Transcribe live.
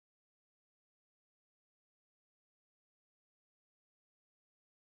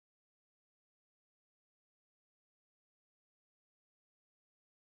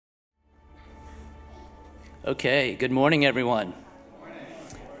Okay, good morning, everyone.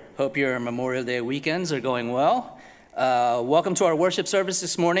 Hope your Memorial Day weekends are going well. Welcome to our worship service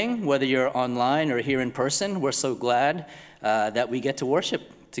this morning. Whether you're online or here in person, we're so glad that we get to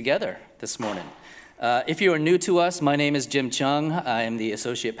worship together this morning. If you are new to us, my name is Jim Chung. I am the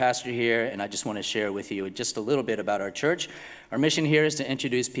associate pastor here, and I just want to share with you just a little bit about our church. Our mission here is to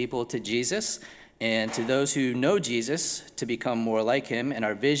introduce people to Jesus, and to those who know Jesus, to become more like him. And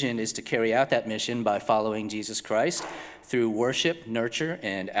our vision is to carry out that mission by following Jesus Christ through worship, nurture,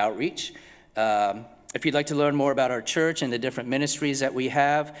 and outreach. If you'd like to learn more about our church and the different ministries that we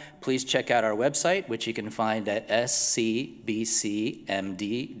have, please check out our website, which you can find at scbcmd.org.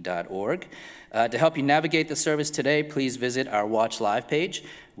 To help you navigate the service today, please visit our Watch Live page,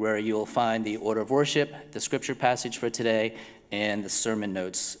 where you'll find the order of worship, the scripture passage for today, and the sermon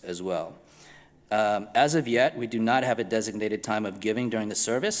notes as well. As of yet, we do not have a designated time of giving during the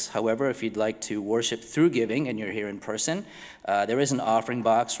service. However, if you'd like to worship through giving and you're here in person, there is an offering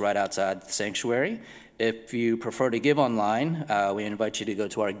box right outside the sanctuary. If you prefer to give online, we invite you to go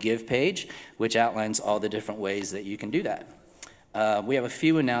to our Give page, which outlines all the different ways that you can do that. We have a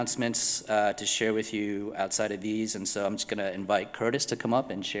few announcements to share with you outside of these, and so I'm just going to invite Curtis to come up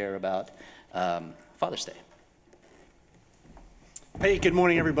and share about Father's Day. Hey, good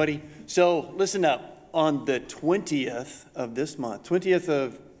morning, everybody. So listen up. On the 20th of this month, 20th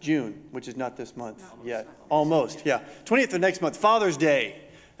of June, which is not this month yet, almost, yeah, 20th of next month, Father's Day.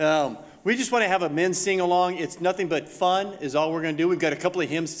 We just want to have a men's sing-along. It's nothing but fun is all we're going to do. We've got a couple of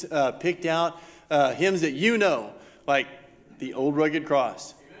hymns picked out, hymns that you know, like the Old Rugged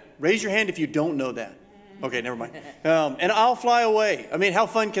Cross. Raise your hand if you don't know that. Okay, never mind. And I'll Fly Away. I mean, how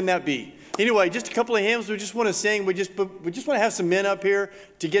fun can that be? Anyway, just a couple of hymns we just want to sing. We just want to have some men up here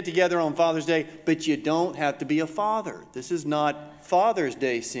to get together on Father's Day, but you don't have to be a father. This is not Father's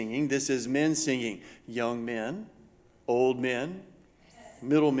Day singing. This is men singing. Young men, old men,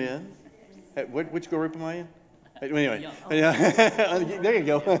 middle men. Which group am I in? Anyway, there you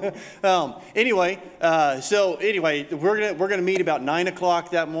go. Anyway, we're gonna meet about 9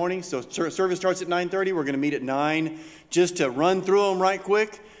 o'clock that morning. So service starts at 9:30. We're gonna meet at 9 just to run through them right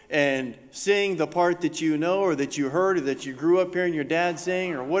quick and sing the part that you know or that you heard or that you grew up hearing your dad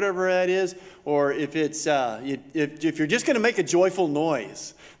sing or whatever that is. Or if it's if you're just gonna make a joyful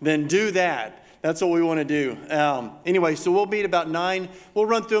noise, then do that. That's what we want to do. Anyway, so we'll meet about 9. We'll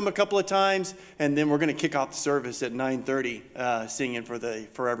run through them a couple of times, and then we're going to kick off the service at 9:30, singing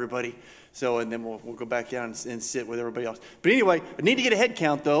for everybody. So, and then we'll go back down and sit with everybody else. But anyway, I need to get a head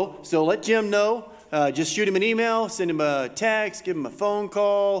count, though. So let Jim know. Just shoot him an email, send him a text, give him a phone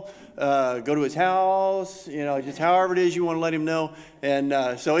call, go to his house, just however it is you want to let him know.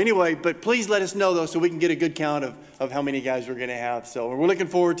 And so anyway, but please let us know, though, so we can get a good count of how many guys we're going to have. So we're looking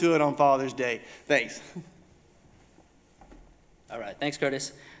forward to it on Father's Day. Thanks. All right, thanks,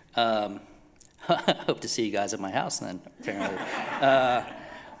 Curtis. Hope to see you guys at my house then, apparently.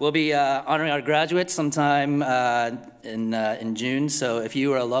 We'll be honoring our graduates sometime in June. So if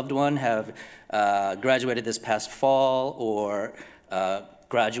you or a loved one have graduated this past fall or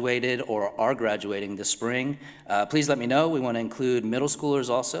graduated or are graduating this spring, please let me know. We want to include middle schoolers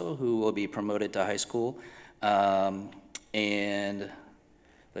also who will be promoted to high school. And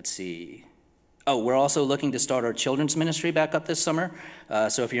let's see. Oh, we're also looking to start our children's ministry back up this summer.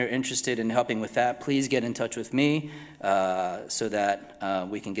 So if you're interested in helping with that, please get in touch with me so that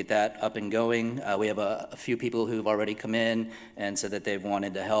we can get that up and going. We have a few people who've already come in and said that they've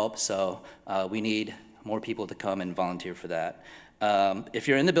wanted to help. So we need more people to come and volunteer for that. If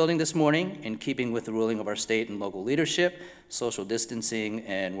you're in the building this morning, in keeping with the ruling of our state and local leadership, social distancing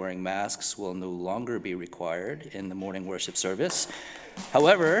and wearing masks will no longer be required in the morning worship service.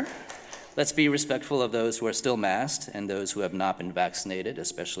 However, let's be respectful of those who are still masked and those who have not been vaccinated,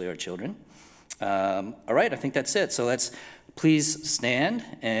 especially our children. All right, I think that's it. So let's please stand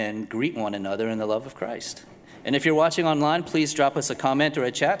and greet one another in the love of Christ. And if you're watching online, please drop us a comment or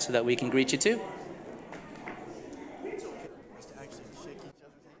a chat so that we can greet you too.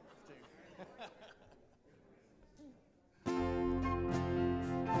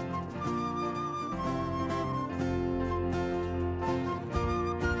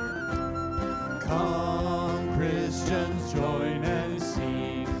 Come, Christians, join and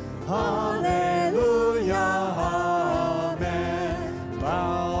sing. Hallelujah, amen.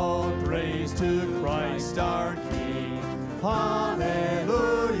 Loud praise to Christ our King.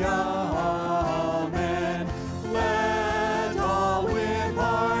 Hallelujah,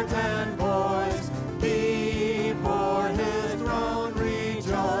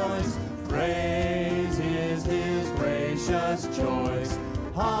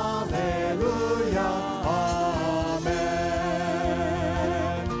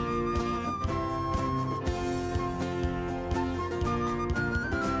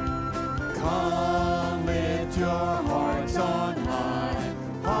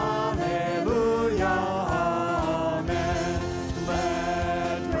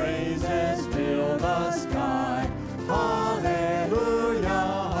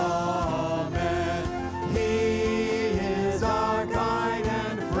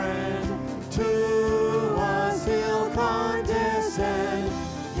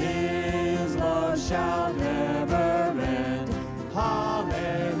 shall never end.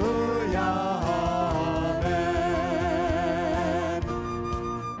 Hallelujah, amen.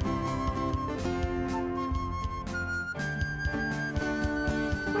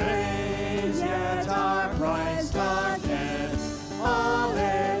 Praise yet our Christ again.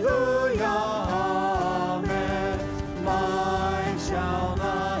 Hallelujah, amen. Mine shall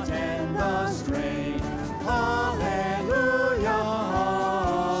not end the strain. Hallelujah,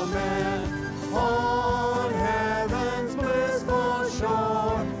 amen. On heaven's blissful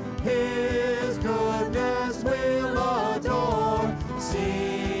shore, His goodness we'll adore,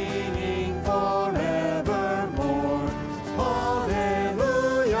 singing forevermore.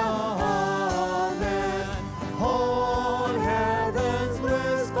 Hallelujah, amen. On heaven's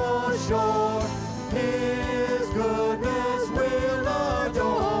blissful shore, His goodness we'll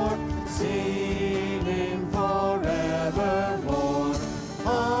adore, singing forevermore.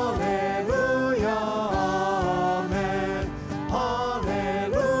 Hallelujah, amen.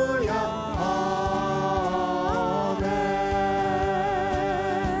 Hallelujah, amen.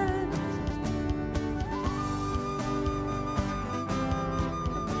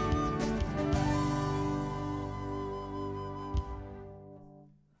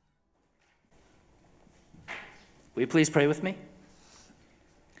 Will you please pray with me?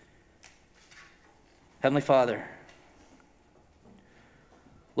 Heavenly Father,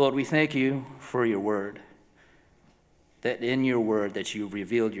 Lord, we thank you for your word, that in your word that you've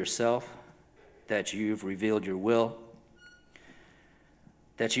revealed yourself, that you've revealed your will,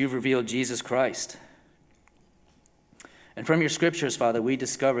 that you've revealed Jesus Christ. And from your scriptures, Father, we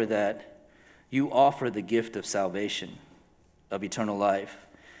discover that you offer the gift of salvation, of eternal life,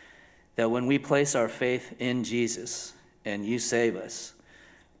 that when we place our faith in Jesus and you save us,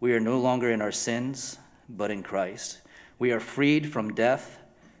 we are no longer in our sins, but in Christ. We are freed from death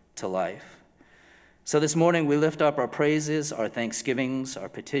to life. So this morning we lift up our praises, our thanksgivings, our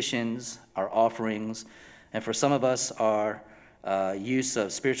petitions, our offerings, and for some of us, our use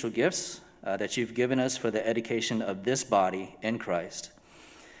of spiritual gifts that you've given us for the edification of this body in Christ.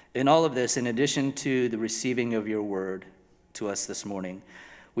 In all of this, in addition to the receiving of your word to us this morning,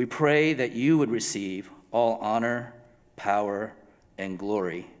 we pray that you would receive all honor, power, and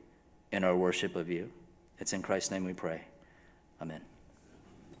glory in our worship of you. It's in Christ's name we pray. Amen.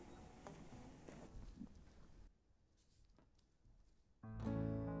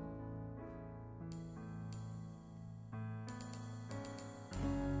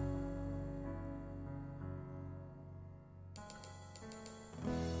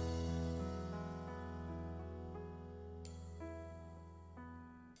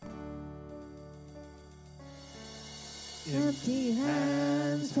 Empty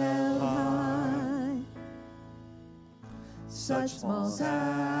hands held high, such small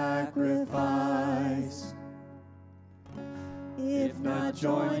sacrifice, if not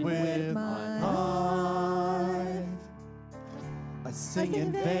joined with my life, I sing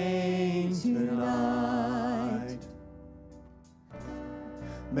in vain tonight.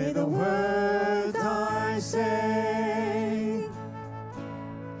 May the words I say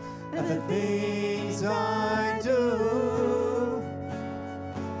and the things I do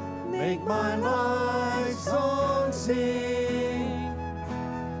make my life song sing,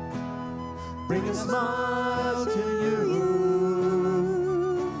 bring a smile to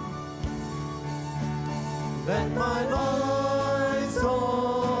you. Let my life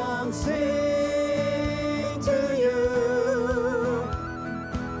song sing to you.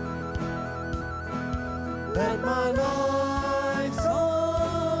 Let my life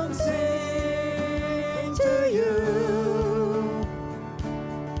song sing to you.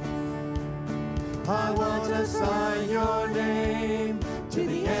 I want to sign your name to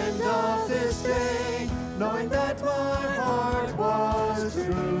the end of this day, knowing that my heart was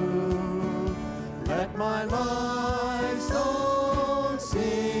true. Let my life song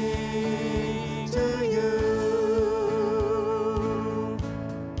sing to you.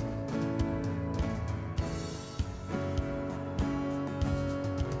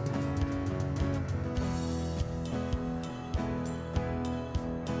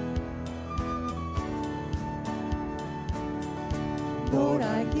 Lord,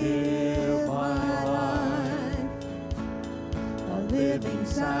 I give my life, a living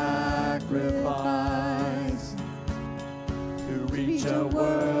sacrifice, to reach a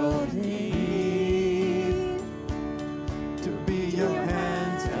world in need, to be your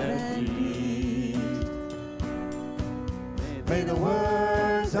hands and feet. May the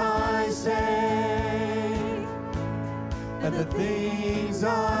words I say and the things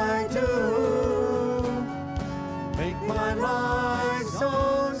I do make my life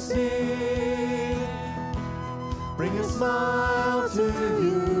song sing,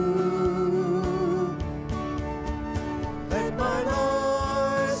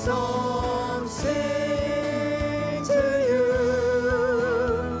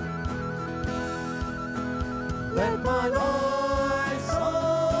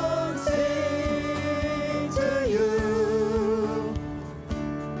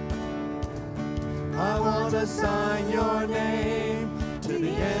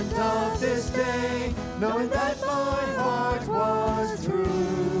 knowing that my heart was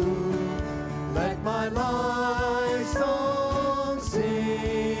true. Let my life song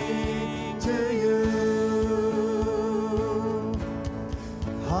sing to you.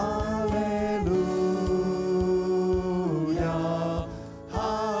 Hallelujah,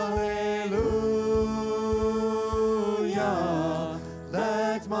 hallelujah.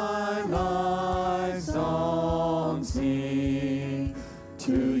 Let my life song sing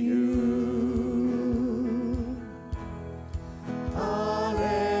to you.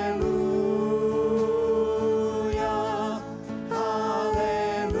 Hallelujah,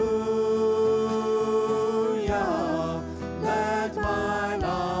 hallelujah. Let my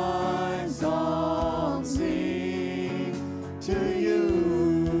life song sing to you.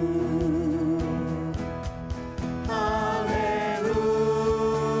 Hallelujah,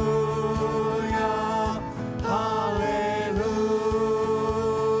 hallelujah.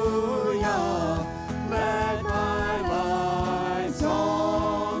 Let my life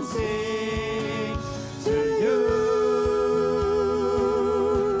song sing to you.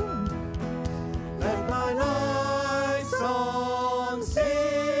 Let my life song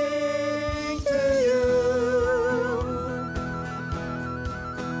sing to you.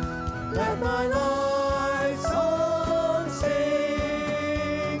 Let my life song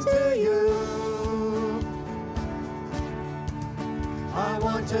sing to you. I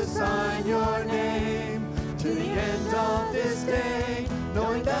want to sign your name to the end of this day,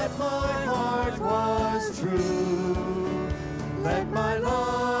 knowing that my heart was true. Let my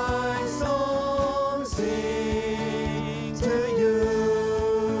life song sing to you.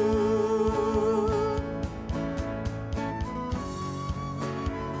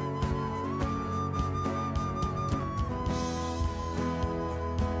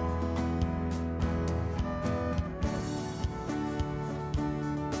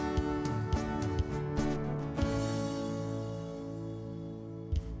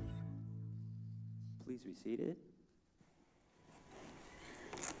 Please be seated.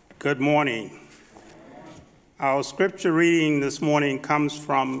 Good morning. Our scripture reading this morning comes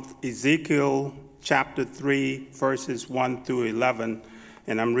from Ezekiel chapter 3, verses 1 through 11,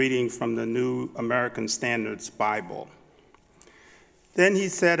 and I'm reading from the New American Standards Bible. Then he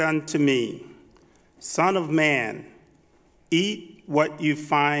said unto me, Son of man, eat what you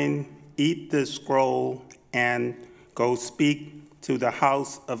find, eat this scroll, and go speak to the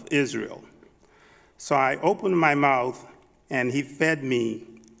house of Israel. So I opened my mouth, and he fed me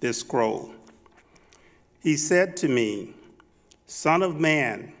this scroll. He said to me, Son of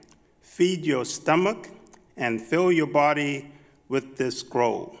man, feed your stomach and fill your body with this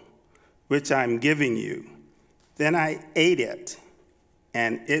scroll, which I'm giving you. Then I ate it,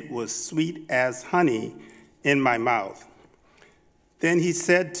 and it was sweet as honey in my mouth. Then he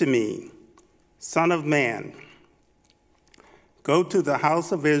said to me, Son of man, go to the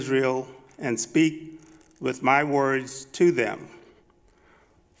house of Israel and speak with my words to them.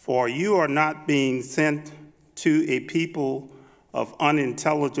 For you are not being sent to a people of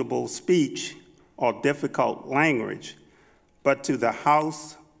unintelligible speech or difficult language, but to the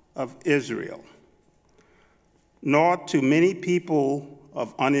house of Israel. Nor to many people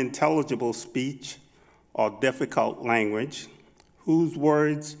of unintelligible speech or difficult language, whose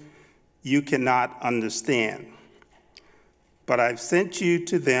words you cannot understand. But I've sent you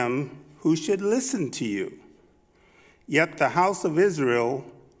to them who should listen to you. Yet the house of Israel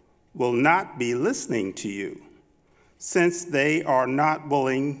will not be listening to you, since they are not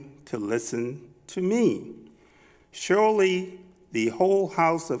willing to listen to me. Surely the whole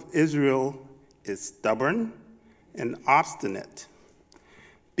house of Israel is stubborn and obstinate.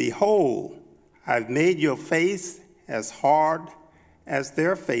 Behold, I've made your face as hard as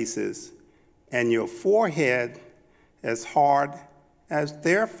their faces, and your forehead as hard as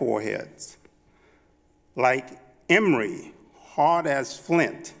their foreheads. Like emery, hard as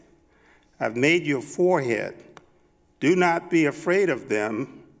flint, I've made your forehead. Do not be afraid of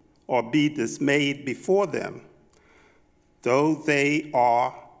them or be dismayed before them, though they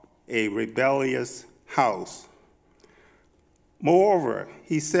are a rebellious house. Moreover,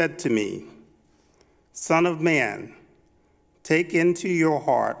 he said to me, Son of man, take into your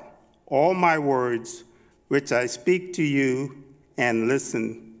heart all my words which I speak to you, and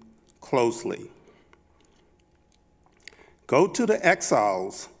listen closely. Go to the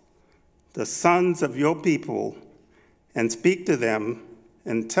exiles, the sons of your people, and speak to them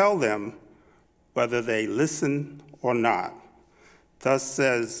and tell them whether they listen or not. Thus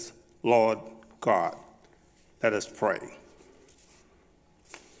says Lord God. Let us pray.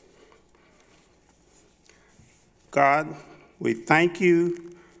 God, we thank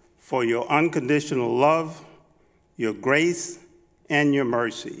you for your unconditional love, your grace, and your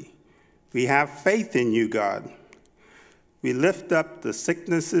mercy. We have faith in you, God. We lift up the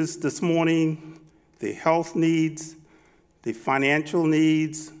sicknesses this morning, the health needs, the financial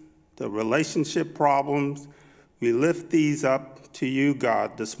needs, the relationship problems. We lift these up to you,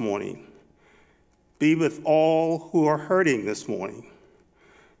 God, this morning. Be with all who are hurting this morning,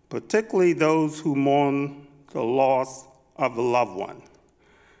 particularly those who mourn the loss of a loved one.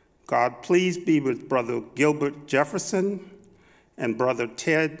 God, please be with Brother Gilbert Jefferson and Brother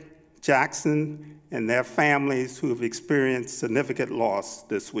Ted Jackson and their families who have experienced significant loss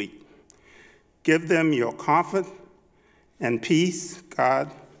this week. Give them your comfort and peace,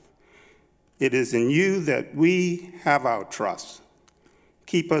 God. It is in you that we have our trust.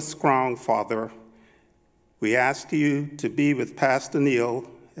 Keep us strong, Father. We ask you to be with Pastor Neil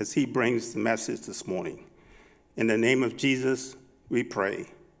as he brings the message this morning. In the name of Jesus, we pray.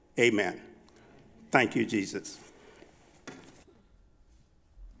 Amen. Thank you, Jesus.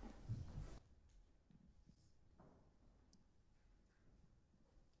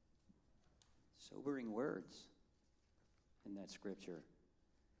 Sobering words in that scripture.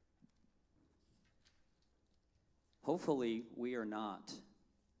 Hopefully, we are not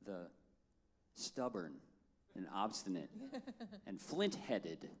the stubborn and obstinate and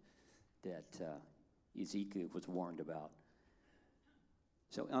flint-headed that Ezekiel was warned about.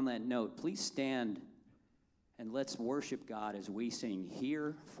 So on that note, please stand and let's worship God as we sing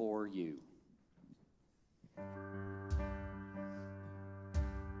Here for You.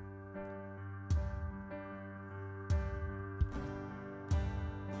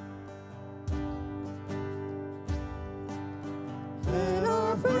 Let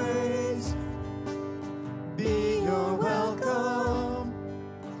our praise be your welcome.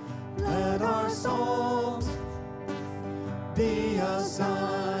 Let our songs be a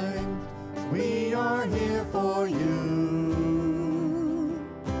sign we are here for you.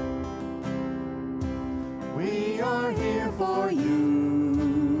 We are here for you.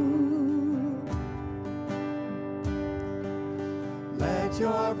 Let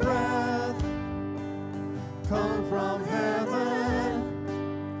your breath come from heaven.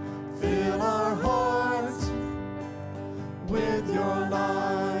 Fill our hearts with your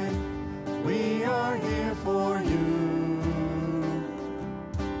light. We are here for you.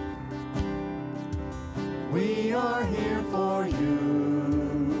 We are here for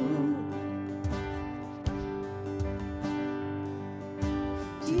you.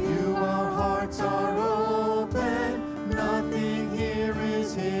 To you our hearts are open. Nothing here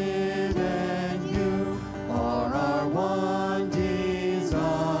is hidden. You are our one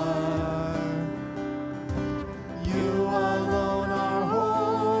desire. You alone are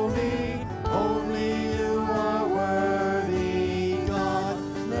holy. Only you are worthy, God.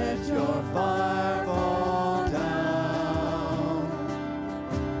 Let your fire fall down.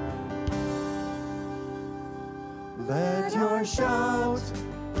 Let your shout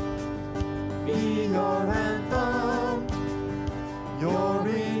be your anthem. Your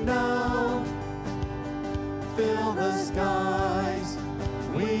renown fill the skies.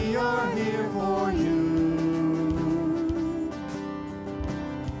 We are here for you.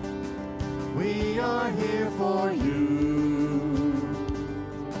 We are here for you.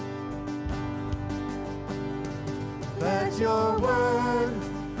 Let your word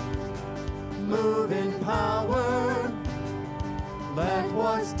move in power. Let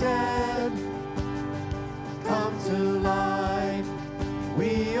what's dead come to life.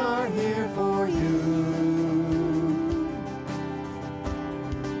 We are here for you.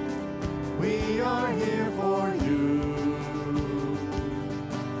 We are here for you.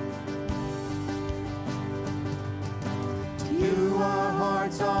 To you our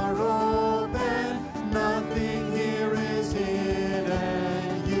hearts are open. Nothing here is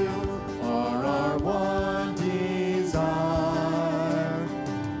hidden. You are our one desire.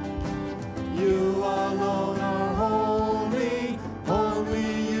 You alone are holy.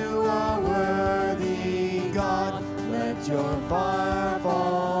 Only you are worthy.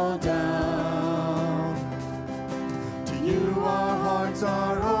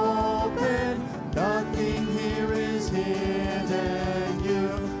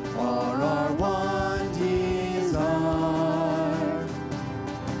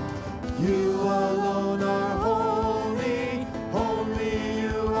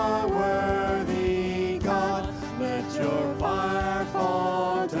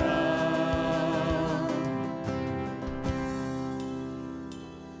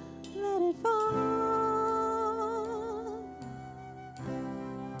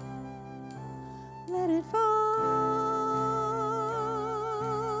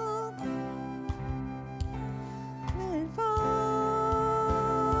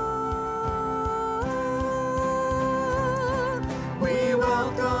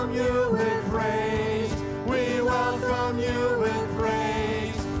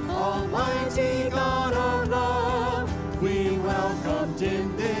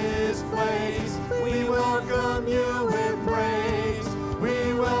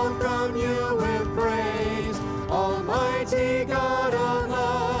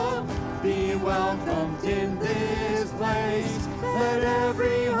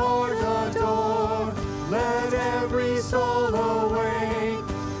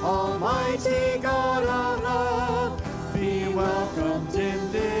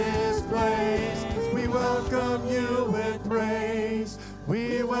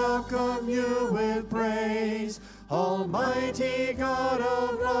 Almighty God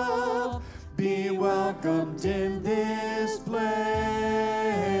of love, be welcomed in this place.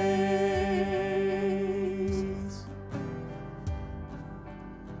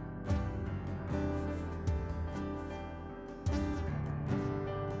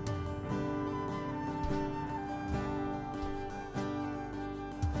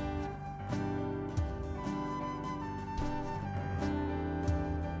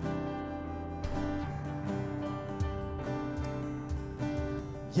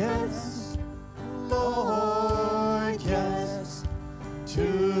 Yes, Lord, yes,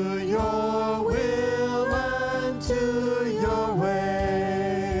 to your will and to your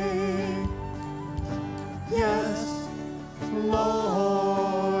way. Yes,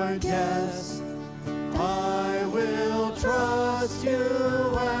 Lord, yes, I will trust you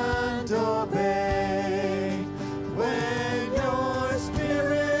and obey. When your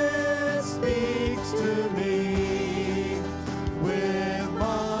Spirit speaks to me, with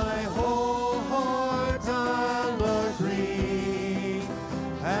my whole heart I'll agree,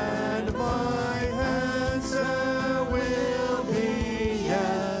 and my answer will be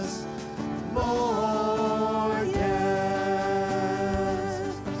yes, Lord, yes.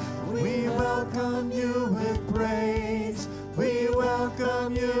 We welcome you with praise, we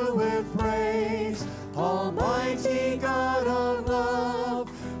welcome you with praise. Almighty God of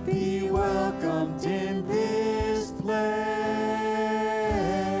love, be welcomed in this place.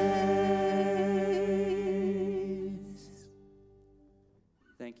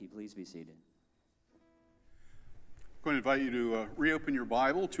 Thank you. Please be seated. I'm going to invite you to reopen your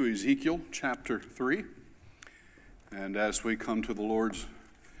Bible to Ezekiel chapter 3. And as we come to the Lord's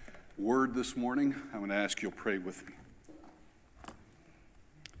word this morning, I'm going to ask you'll pray with me.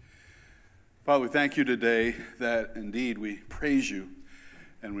 Father, we thank you today that indeed we praise you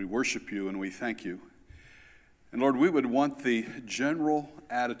and we worship you and we thank you. And Lord, we would want the general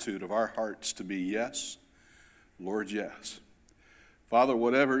attitude of our hearts to be yes, Lord, yes. Father,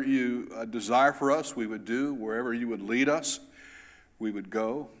 whatever you desire for us, we would do. Wherever you would lead us, we would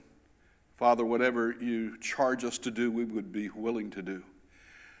go. Father, whatever you charge us to do, we would be willing to do.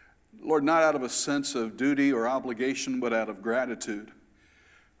 Lord, not out of a sense of duty or obligation, but out of gratitude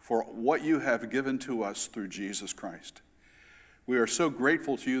for what you have given to us through Jesus Christ. We are so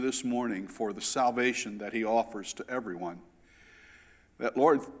grateful to you this morning for the salvation that he offers to everyone. That,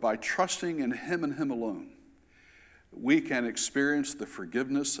 Lord, by trusting in him and him alone, we can experience the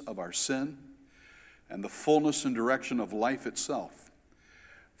forgiveness of our sin and the fullness and direction of life itself.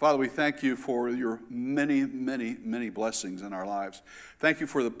 Father, we thank you for your many, many, many blessings in our lives. Thank you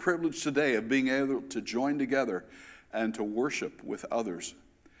for the privilege today of being able to join together and to worship with others.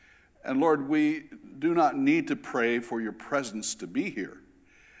 And Lord, we do not need to pray for your presence to be here,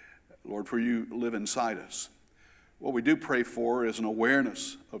 Lord, for you live inside us. What we do pray for is an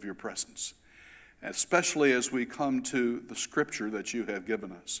awareness of your presence, especially as we come to the scripture that you have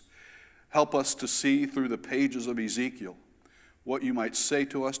given us. Help us to see through the pages of Ezekiel what you might say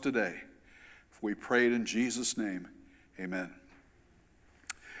to us today. If we pray it in Jesus' name, amen.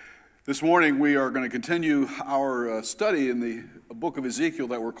 This morning we are going to continue our study in the book of Ezekiel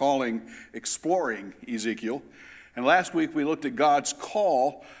that we're calling Exploring Ezekiel. And last week we looked at God's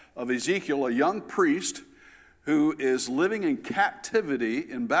call of Ezekiel, a young priest who is living in captivity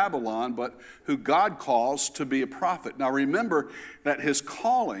in Babylon, but who God calls to be a prophet. Now remember that his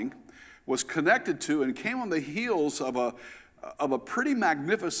calling was connected to and came on the heels of a pretty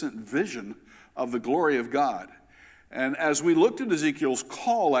magnificent vision of the glory of God. And as we looked at Ezekiel's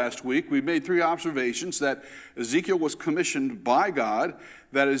call last week, we made three observations: that Ezekiel was commissioned by God,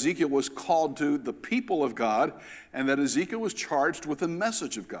 that Ezekiel was called to the people of God, and that Ezekiel was charged with the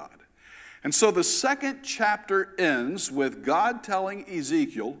message of God. And so the second chapter ends with God telling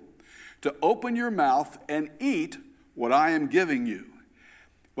Ezekiel to open your mouth and eat what I am giving you.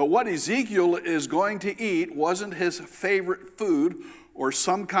 But what Ezekiel is going to eat wasn't his favorite food or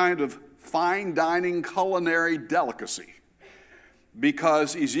some kind of fine dining culinary delicacy.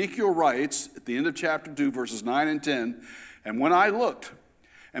 Because Ezekiel writes at the end of chapter 2, verses 9 and 10, "And when I looked,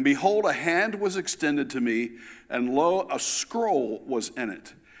 and behold, a hand was extended to me, and lo, a scroll was in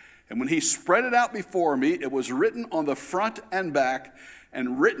it. And when he spread it out before me, it was written on the front and back,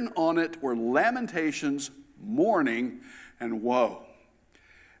 and written on it were lamentations, mourning, and woe."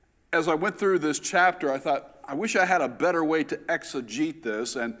 As I went through this chapter, I thought, I wish I had a better way to exegete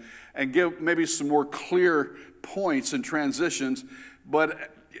this and give maybe some more clear points and transitions.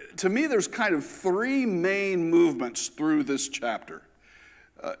 But to me, there's kind of three main movements through this chapter.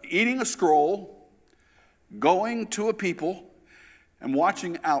 Eating a scroll, going to a people, and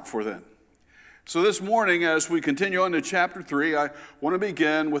watching out for them. So this morning, as we continue on to chapter 3, I want to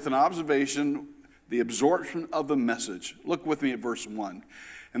begin with an observation, the absorption of the message. Look with me at verse 1.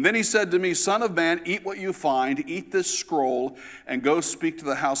 And then he said to me, Son of man, eat what you find, eat this scroll, and go speak to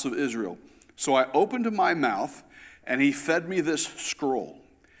the house of Israel. So I opened my mouth, and he fed me this scroll.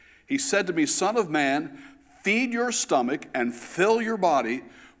 He said to me, Son of man, feed your stomach and fill your body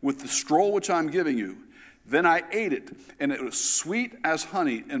with the scroll which I'm giving you. Then I ate it, and it was sweet as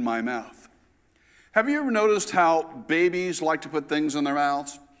honey in my mouth. Have you ever noticed how babies like to put things in their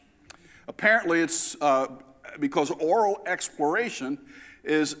mouths? Apparently it's because oral exploration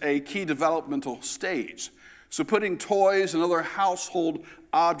is a key developmental stage. So putting toys and other household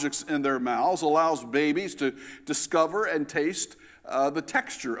objects in their mouths allows babies to discover and taste the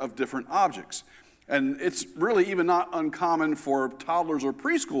texture of different objects. And it's really even not uncommon for toddlers or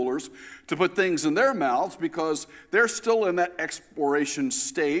preschoolers to put things in their mouths because they're still in that exploration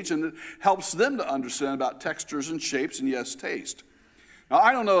stage, and it helps them to understand about textures and shapes and, yes, taste. Now,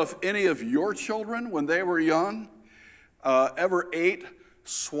 I don't know if any of your children, when they were young, ever ate,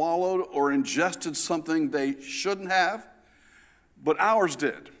 swallowed, or ingested something they shouldn't have, but ours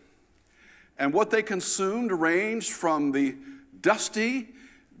did. And what they consumed ranged from the dusty,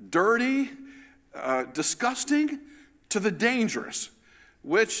 dirty, disgusting to the dangerous,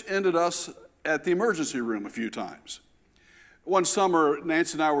 which ended us at the emergency room a few times. One summer,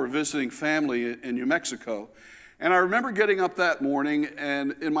 Nancy and I were visiting family in New Mexico, and I remember getting up that morning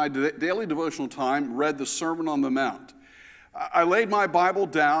and in my daily devotional time read the Sermon on the Mount. I laid my Bible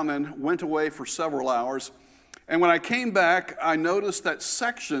down and went away for several hours, and when I came back, I noticed that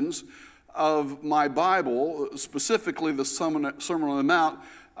sections of my Bible, specifically the Sermon on the Mount,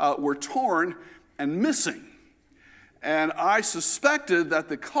 were torn and missing. And I suspected that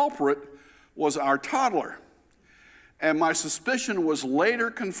the culprit was our toddler. And my suspicion was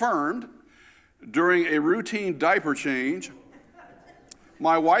later confirmed during a routine diaper change.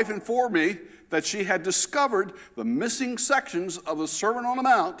 My wife informed me that she had discovered the missing sections of the Sermon on the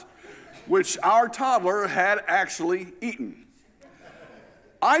Mount, which our toddler had actually eaten.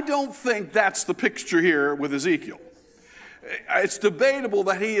 I don't think that's the picture here with Ezekiel. It's debatable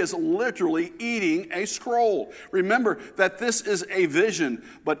that he is literally eating a scroll. Remember that this is a vision,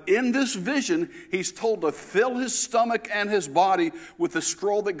 but in this vision, he's told to fill his stomach and his body with the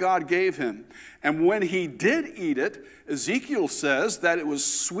scroll that God gave him. And when he did eat it, Ezekiel says that it was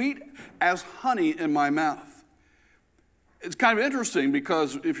sweet as honey in my mouth. It's kind of interesting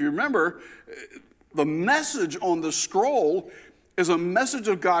because if you remember, the message on the scroll is a message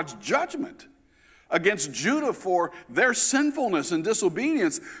of God's judgment against Judah for their sinfulness and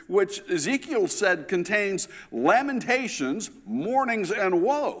disobedience, which Ezekiel said contains lamentations, mournings, and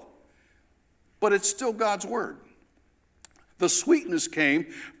woe. But it's still God's word. The sweetness came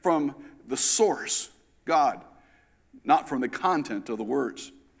from the source, God, not from the content of the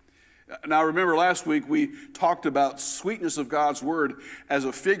words. Now, remember last week we talked about sweetness of God's word as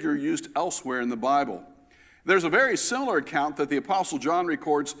a figure used elsewhere in the Bible. There's a very similar account that the Apostle John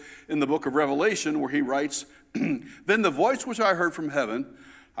records in the book of Revelation where he writes, Then the voice which I heard from heaven,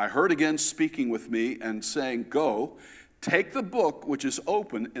 I heard again speaking with me and saying, Go, take the book which is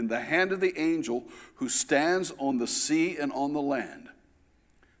open in the hand of the angel who stands on the sea and on the land.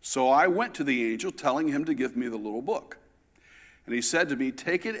 So I went to the angel, telling him to give me the little book. And he said to me,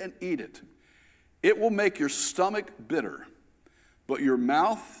 Take it and eat it. It will make your stomach bitter, but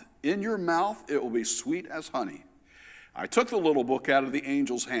in your mouth it will be sweet as honey. I took the little book out of the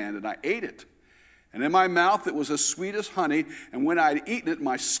angel's hand, and I ate it. And in my mouth it was as sweet as honey, and when I had eaten it,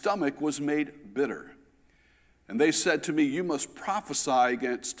 my stomach was made bitter. And they said to me, You must prophesy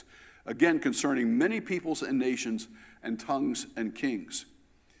again concerning many peoples and nations and tongues and kings.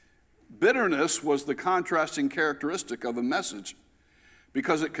 Bitterness was the contrasting characteristic of the message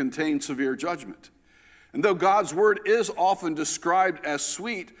because it contained severe judgment. And though God's word is often described as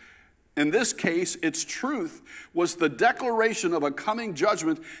sweet, in this case, its truth was the declaration of a coming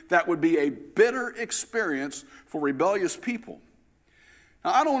judgment that would be a bitter experience for rebellious people.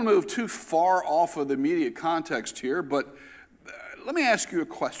 Now, I don't want to move too far off of the immediate context here, but let me ask you a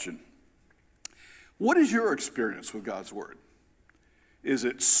question. What is your experience with God's word? Is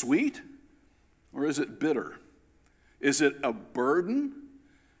it sweet or is it bitter? Is it a burden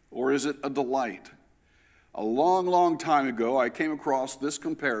or is it a delight? A long, long time ago, I came across this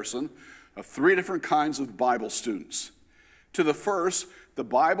comparison of 3 different kinds of Bible students. To the first, the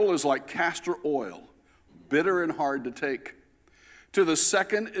Bible is like castor oil, bitter and hard to take. To the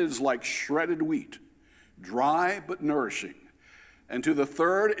second, it is like shredded wheat, dry but nourishing. And to the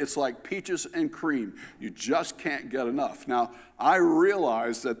third, it's like peaches and cream. You just can't get enough. Now, I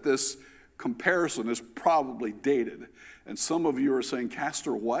realize that this comparison is probably dated. And some of you are saying,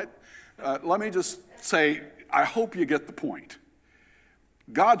 Castor, what? Let me just say, I hope you get the point.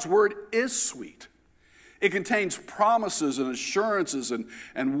 God's word is sweet. It contains promises and assurances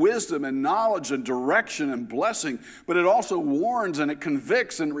and wisdom and knowledge and direction and blessing, but it also warns and it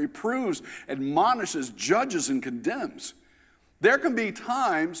convicts and reproves, admonishes, judges, and condemns. There can be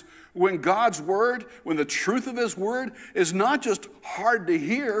times when God's word, when the truth of his word is not just hard to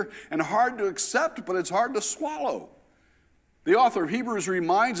hear and hard to accept, but it's hard to swallow. The author of Hebrews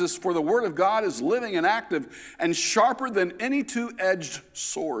reminds us, for the word of God is living and active and sharper than any two-edged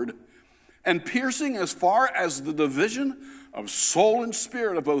sword, and piercing as far as the division of soul and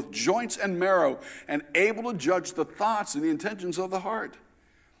spirit, of both joints and marrow, and able to judge the thoughts and the intentions of the heart.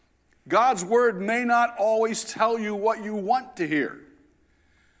 God's word may not always tell you what you want to hear,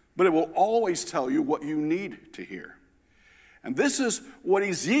 but it will always tell you what you need to hear. And this is what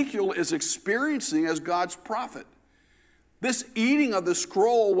Ezekiel is experiencing as God's prophet. This eating of the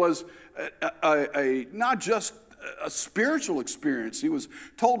scroll was not just a spiritual experience. He was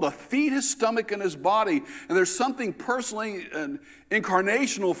told to feed his stomach and his body. And there's something personally and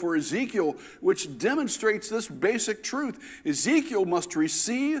incarnational for Ezekiel which demonstrates this basic truth. Ezekiel must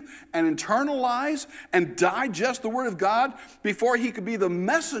receive and internalize and digest the word of God before he could be the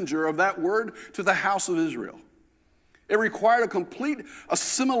messenger of that word to the house of Israel. It required a complete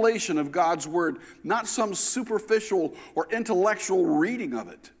assimilation of God's word, not some superficial or intellectual reading of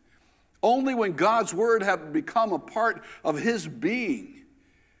it. Only when God's word had become a part of his being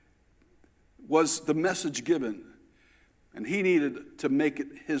was the message given, and he needed to make it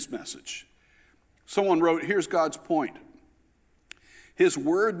his message. Someone wrote, here's God's point. His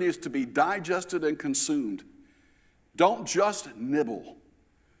word needs to be digested and consumed. Don't just nibble.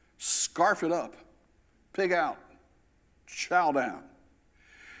 Scarf it up. Pig out. Chow down.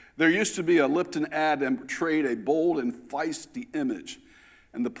 There used to be a Lipton ad that portrayed a bold and feisty image.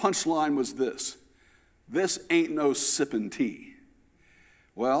 And the punchline was this: this ain't no sippin' tea.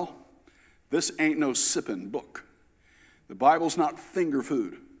 Well, this ain't no sippin' book. The Bible's not finger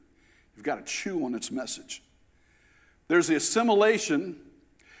food. You've got to chew on its message. There's the assimilation,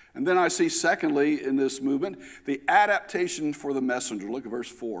 and then I see secondly in this movement, the adaptation for the messenger. Look at verse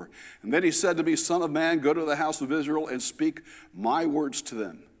 4. And then he said to me, Son of man, go to the house of Israel and speak my words to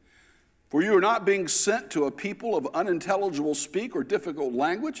them. For you are not being sent to a people of unintelligible speak or difficult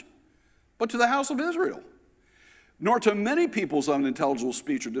language, but to the house of Israel. Nor to many people's unintelligible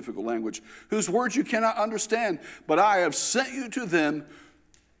speech or difficult language, whose words you cannot understand, but I have sent you to them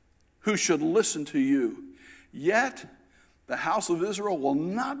who should listen to you. Yet the house of Israel will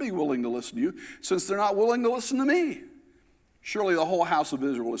not be willing to listen to you, since they're not willing to listen to me. Surely the whole house of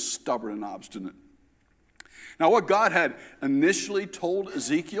Israel is stubborn and obstinate. Now, what God had initially told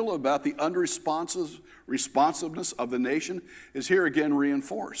Ezekiel about the unresponsiveness of the nation is here again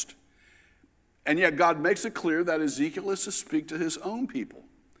reinforced. And yet God makes it clear that Ezekiel is to speak to his own people.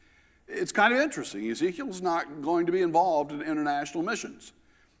 It's kind of interesting. Ezekiel's not going to be involved in international missions.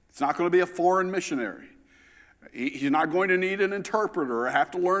 It's not going to be a foreign missionary. He's not going to need an interpreter or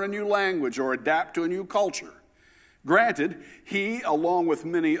have to learn a new language or adapt to a new culture. Granted, he, along with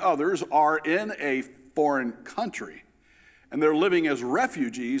many others, are in a foreign country, and they're living as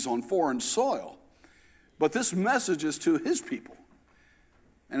refugees on foreign soil. But this message is to his people,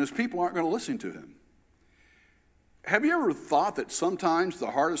 and his people aren't going to listen to him. Have you ever thought that sometimes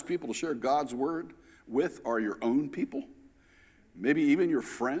the hardest people to share God's word with are your own people? Maybe even your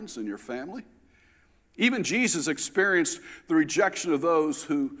friends and your family? Even Jesus experienced the rejection of those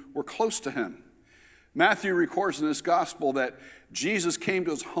who were close to him. Matthew records in his gospel that Jesus came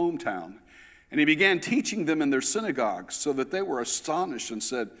to his hometown, and he began teaching them in their synagogues, so that they were astonished and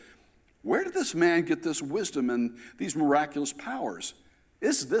said, where did this man get this wisdom and these miraculous powers?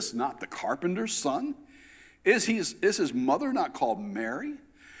 Is this not the carpenter's son? Is his mother not called Mary?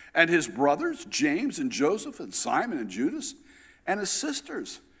 And his brothers, James and Joseph and Simon and Judas, and his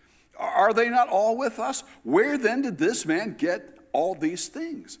sisters? Are they not all with us? Where then did this man get all these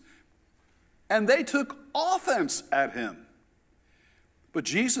things? And they took offense at him. But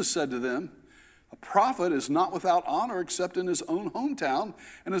Jesus said to them, a prophet is not without honor except in his own hometown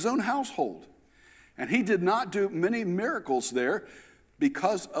and his own household. And he did not do many miracles there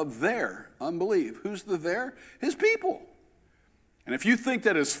because of their unbelief. Who's the there? His people. And if you think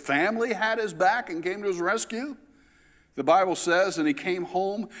that his family had his back and came to his rescue, the Bible says, and he came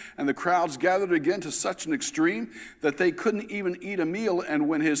home, and the crowds gathered again to such an extreme that they couldn't even eat a meal. And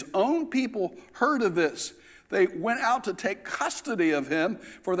when his own people heard of this, they went out to take custody of him,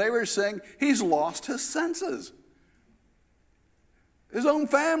 for they were saying, he's lost his senses. His own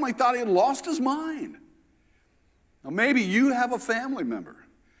family thought he had lost his mind. Now, maybe you have a family member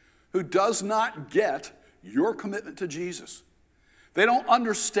who does not get your commitment to Jesus. They don't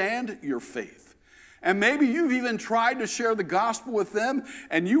understand your faith. And maybe you've even tried to share the gospel with them,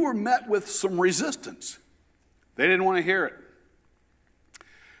 and you were met with some resistance. They didn't want to hear it.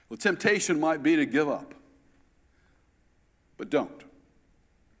 The temptation might be to give up. But don't.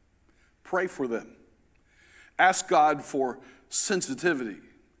 Pray for them. Ask God for sensitivity.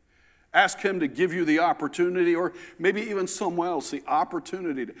 Ask him to give you the opportunity, or maybe even someone else, the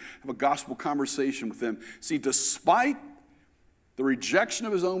opportunity to have a gospel conversation with them. See, despite the rejection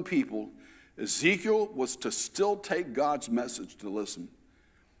of his own people, Ezekiel was to still take God's message to listen.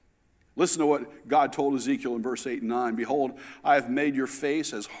 Listen to what God told Ezekiel in verse 8 and 9. Behold, I have made your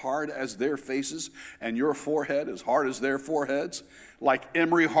face as hard as their faces, and your forehead as hard as their foreheads. Like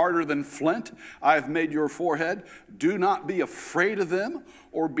emery harder than flint, I have made your forehead. Do not be afraid of them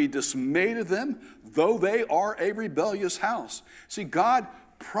or be dismayed of them, though they are a rebellious house. See, God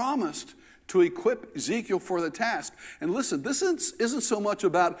promised to equip Ezekiel for the task. And listen, this isn't so much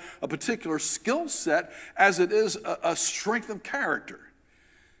about a particular skill set as it is a strength of character.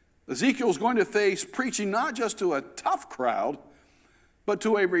 Ezekiel's going to face preaching not just to a tough crowd, but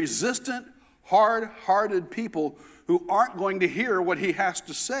to a resistant, hard-hearted people who aren't going to hear what he has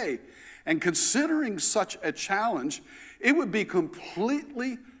to say. And considering such a challenge, it would be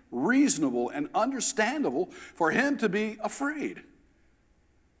completely reasonable and understandable for him to be afraid.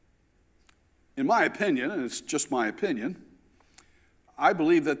 In my opinion, and it's just my opinion, I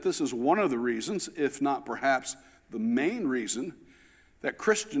believe that this is one of the reasons, if not perhaps the main reason, that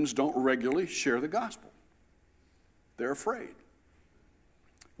Christians don't regularly share the gospel. They're afraid.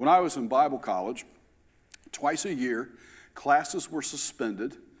 When I was in Bible college, twice a year, classes were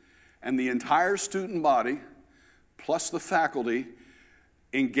suspended, and the entire student body, plus the faculty,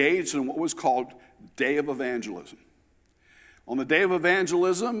 engaged in what was called Day of Evangelism. On the Day of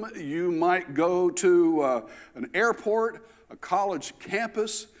Evangelism, you might go to an airport, a college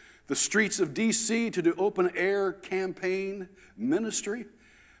campus, the streets of D.C. to do open-air campaign ministry.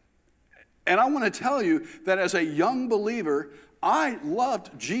 And I want to tell you that as a young believer, I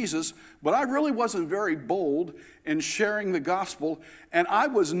loved Jesus, but I really wasn't very bold in sharing the gospel, and I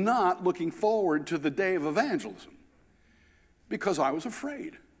was not looking forward to the Day of Evangelism because I was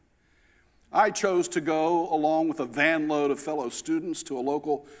afraid. I chose to go along with a van load of fellow students to a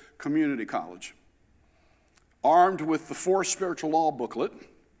local community college. Armed with the 4 Spiritual Law booklet,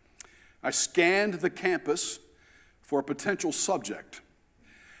 I scanned the campus for a potential subject,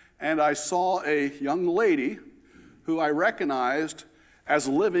 and I saw a young lady who I recognized as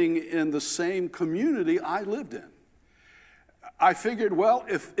living in the same community I lived in. I figured, well,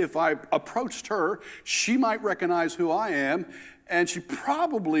 if I approached her, she might recognize who I am, and she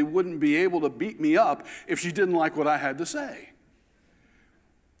probably wouldn't be able to beat me up if she didn't like what I had to say.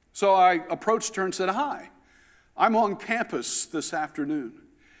 So I approached her and said, "Hi, I'm on campus this afternoon,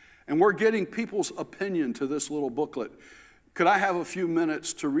 and we're getting people's opinion to this little booklet. Could I have a few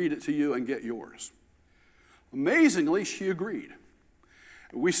minutes to read it to you and get yours?" Amazingly, she agreed.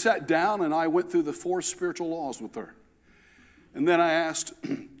 We sat down, and I went through the 4 spiritual laws with her. And then I asked,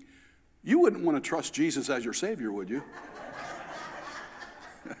 "You wouldn't want to trust Jesus as your Savior, would you?"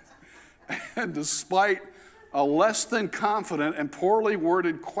 And despite a less than confident and poorly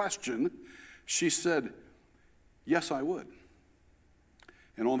worded question, she said, "Yes, I would."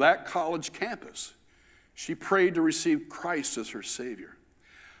 And on that college campus, she prayed to receive Christ as her Savior.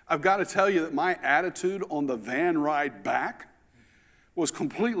 I've got to tell you that my attitude on the van ride back was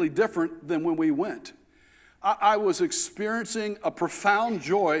completely different than when we went. I was experiencing a profound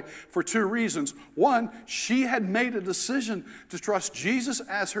joy for 2 reasons. One, she had made a decision to trust Jesus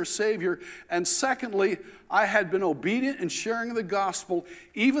as her Savior. And secondly, I had been obedient in sharing the gospel,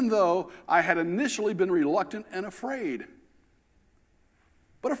 even though I had initially been reluctant and afraid.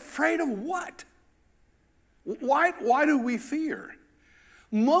 But afraid of what? Why do we fear?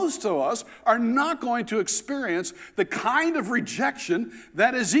 Most of us are not going to experience the kind of rejection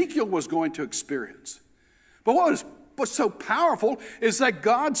that Ezekiel was going to experience. But what's so powerful is that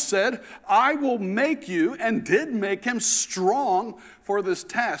God said, "I will make you," and did make him strong for this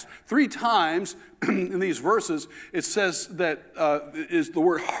task. 3 times in these verses, it says that is the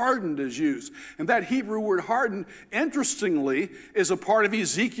word hardened is used. And that Hebrew word hardened, interestingly, is a part of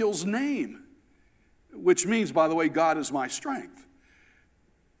Ezekiel's name, which means, by the way, God is my strength.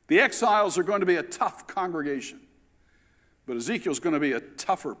 The exiles are going to be a tough congregation, but Ezekiel's going to be a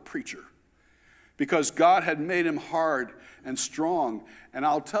tougher preacher, because God had made him hard and strong. And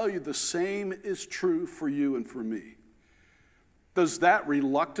I'll tell you, the same is true for you and for me. Does that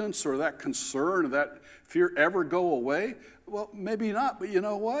reluctance or that concern or that fear ever go away? Well, maybe not, but you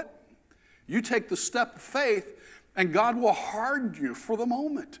know what? You take the step of faith and God will harden you for the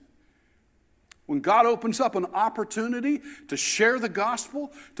moment. When God opens up an opportunity to share the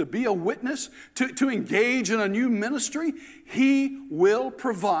gospel, to be a witness, to engage in a new ministry, He will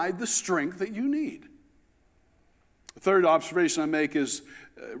provide the strength that you need. The third observation I make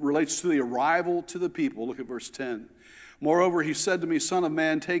relates to the arrival to the people. Look at verse 10. Moreover, he said to me, Son of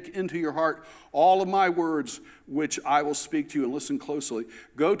man, take into your heart all of my words which I will speak to you, and listen closely.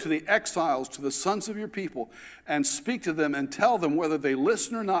 Go to the exiles, to the sons of your people, and speak to them and tell them whether they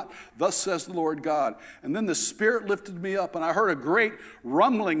listen or not. Thus says the Lord God. And then the Spirit lifted me up, and I heard a great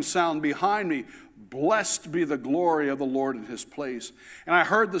rumbling sound behind me. Blessed be the glory of the Lord in his place. And I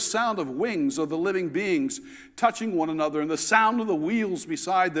heard the sound of wings of the living beings touching one another, and the sound of the wheels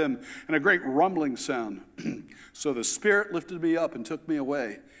beside them, and a great rumbling sound. So the Spirit lifted me up and took me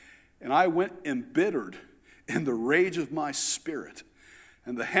away. And I went embittered in the rage of my spirit.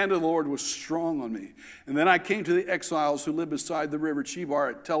 And the hand of the Lord was strong on me. And then I came to the exiles who lived beside the river Chebar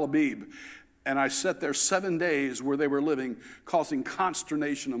at Tel Aviv. And I sat there 7 days where they were living, causing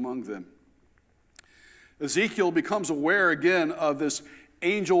consternation among them. Ezekiel becomes aware again of this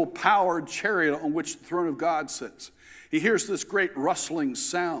angel-powered chariot on which the throne of God sits. He hears this great rustling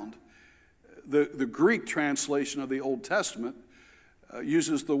sound. The Greek translation of the Old Testament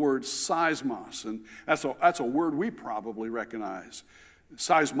uses the word seismos, and that's a word we probably recognize.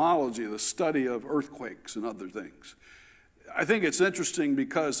 Seismology, the study of earthquakes and other things. I think it's interesting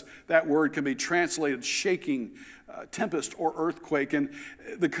because that word can be translated shaking, tempest, or earthquake. And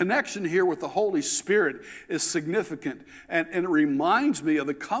the connection here with the Holy Spirit is significant. And it reminds me of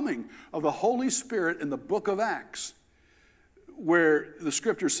the coming of the Holy Spirit in the book of Acts, where the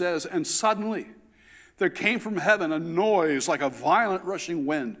scripture says, and suddenly there came from heaven a noise like a violent rushing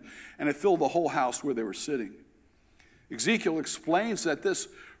wind, and it filled the whole house where they were sitting. Ezekiel explains that this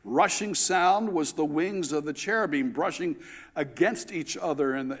rushing sound was the wings of the cherubim brushing against each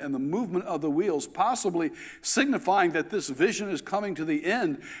other and the movement of the wheels, possibly signifying that this vision is coming to the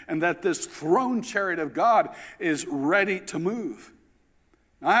end and that this throne chariot of God is ready to move.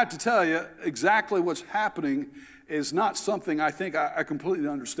 Now, I have to tell you, exactly what's happening is not something I think I completely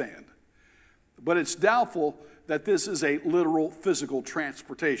understand. But it's doubtful that this is a literal physical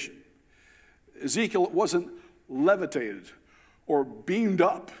transportation. Ezekiel wasn't levitated or beamed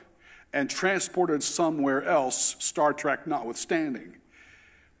up and transported somewhere else, Star Trek notwithstanding.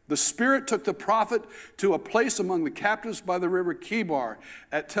 The Spirit took the prophet to a place among the captives by the river Chebar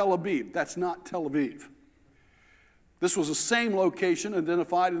at Tel Aviv. That's not Tel Aviv. This was the same location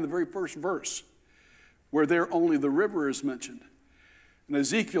identified in the very first verse, where there only the river is mentioned. And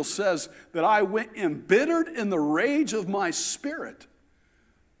Ezekiel says that I went embittered in the rage of my spirit,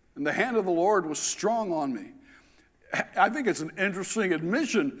 and the hand of the Lord was strong on me. I think it's an interesting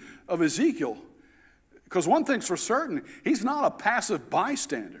admission of Ezekiel, because one thing's for certain, he's not a passive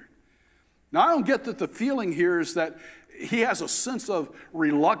bystander. Now, I don't get that the feeling here is that he has a sense of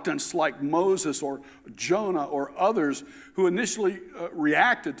reluctance like Moses or Jonah or others who initially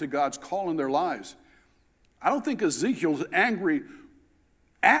reacted to God's call in their lives. I don't think Ezekiel's angry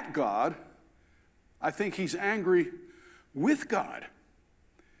at God. I think he's angry with God.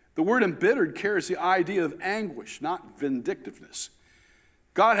 The word embittered carries the idea of anguish, not vindictiveness.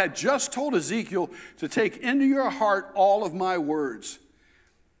 God had just told Ezekiel to take into your heart all of my words.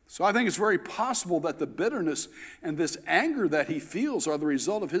 So I think it's very possible that the bitterness and this anger that he feels are the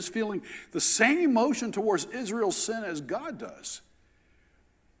result of his feeling the same emotion towards Israel's sin as God does.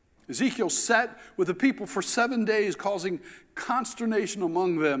 Ezekiel sat with the people for 7 days, causing consternation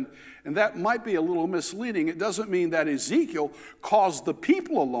among them. And that might be a little misleading. It doesn't mean that Ezekiel caused the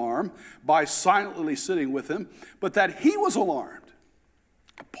people alarm by silently sitting with him, but that he was alarmed,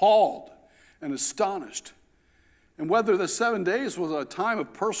 appalled, and astonished. And whether the 7 days was a time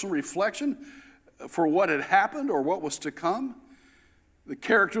of personal reflection for what had happened or what was to come, the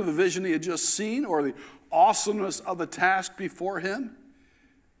character of the vision he had just seen, or the awesomeness of the task before him,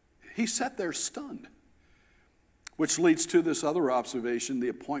 he sat there stunned. Which leads to this other observation, the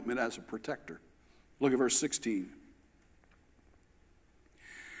appointment as a protector. Look at verse 16.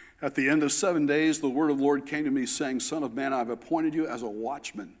 At the end of 7 days, the word of the Lord came to me, saying, Son of man, I have appointed you as a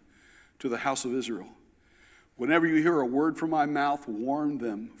watchman to the house of Israel. Whenever you hear a word from my mouth, warn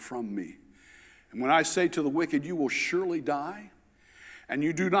them from me. And when I say to the wicked, you will surely die, and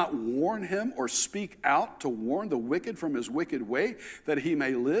you do not warn him or speak out to warn the wicked from his wicked way, that he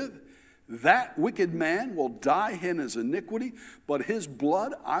may live, that wicked man will die in his iniquity, but his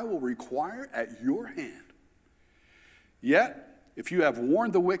blood I will require at your hand. Yet If you have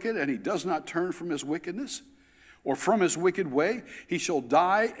warned the wicked and he does not turn from his wickedness or from his wicked way, he shall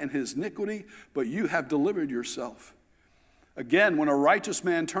die in his iniquity, but you have delivered yourself. Again, when a righteous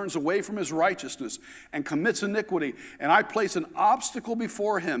man turns away from his righteousness and commits iniquity, and I place an obstacle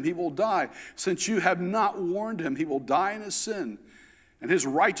before him, he will die. Since you have not warned him, he will die in his sin. And his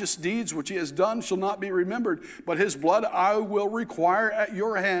righteous deeds which he has done shall not be remembered, but his blood I will require at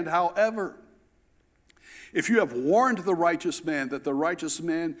your hand. However, if you have warned the righteous man that the righteous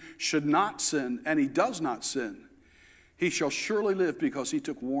man should not sin, and he does not sin, he shall surely live because he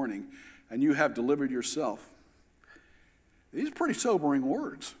took warning, and you have delivered yourself. These are pretty sobering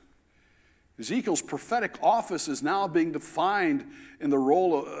words. Ezekiel's prophetic office is now being defined in the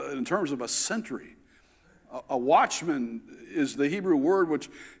role in terms of a sentry. A watchman is the Hebrew word which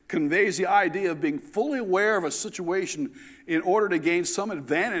conveys the idea of being fully aware of a situation in order to gain some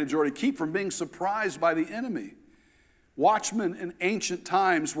advantage or to keep from being surprised by the enemy. Watchmen in ancient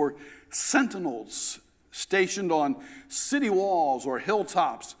times were sentinels stationed on city walls or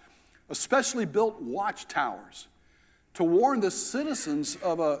hilltops, especially built watchtowers, to warn the citizens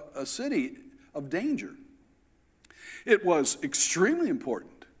of a city of danger. It was extremely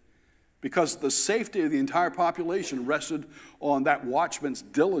important because the safety of the entire population rested on that watchman's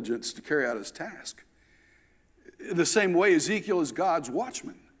diligence to carry out his task. In the same way, Ezekiel is God's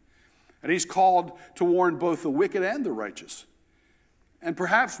watchman, and he's called to warn both the wicked and the righteous. And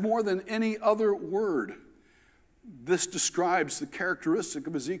perhaps more than any other word, this describes the characteristic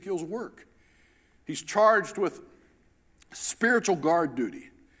of Ezekiel's work. He's charged with spiritual guard duty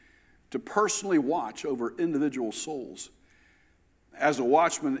to personally watch over individual souls. As a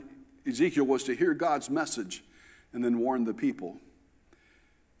watchman, Ezekiel was to hear God's message and then warn the people.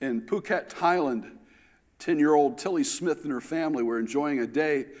 In Phuket, Thailand, 10-year-old Tilly Smith and her family were enjoying a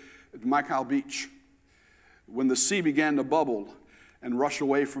day at Macau Beach when the sea began to bubble and rush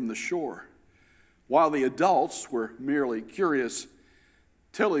away from the shore. While the adults were merely curious,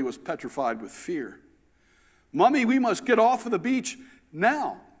 Tilly was petrified with fear. "Mommy, we must get off of the beach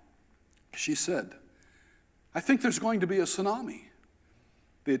now," she said. "I think there's going to be a tsunami."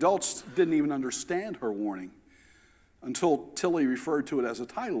 The adults didn't even understand her warning until Tilly referred to it as a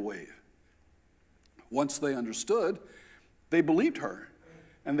tidal wave. Once they understood, they believed her,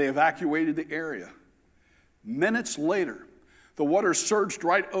 and they evacuated the area. Minutes later, the water surged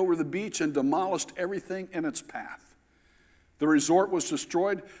right over the beach and demolished everything in its path. The resort was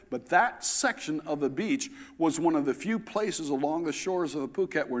destroyed, but that section of the beach was one of the few places along the shores of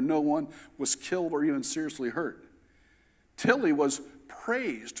Phuket where no one was killed or even seriously hurt. Tilly was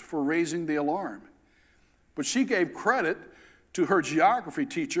praised for raising the alarm, but she gave credit to her geography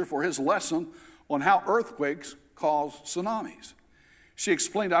teacher for his lesson on how earthquakes cause tsunamis. She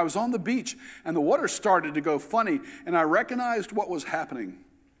explained, "I was on the beach and the water started to go funny and I recognized what was happening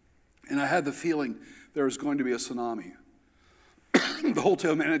and I had the feeling there was going to be a tsunami." The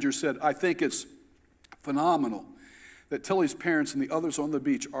hotel manager said, "I think it's phenomenal that Tilly's parents and the others on the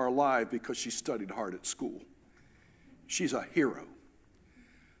beach are alive because she studied hard at school. She's a hero."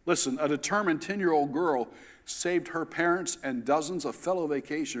 Listen, a determined 10-year-old girl saved her parents and dozens of fellow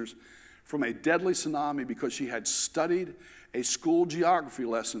vacationers from a deadly tsunami because she had studied a school geography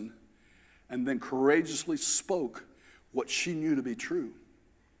lesson and then courageously spoke what she knew to be true.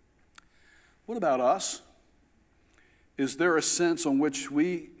 What about us? Is there a sense on which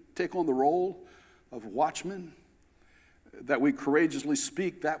we take on the role of watchmen, that we courageously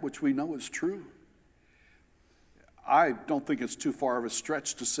speak that which we know is true? I don't think it's too far of a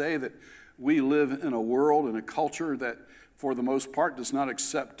stretch to say that we live in a world and a culture that, for the most part, does not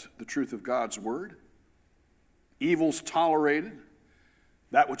accept the truth of God's word. Evil's tolerated,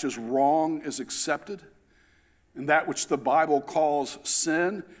 that which is wrong is accepted, and that which the Bible calls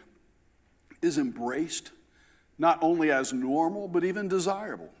sin is embraced, not only as normal, but even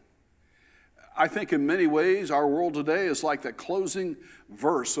desirable. I think in many ways our world today is like that closing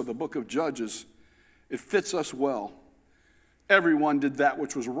verse of the book of Judges. It fits us well. Everyone did that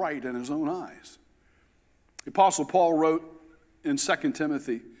which was right in his own eyes. The Apostle Paul wrote in 2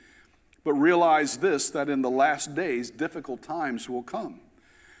 Timothy, "But realize this, that in the last days difficult times will come.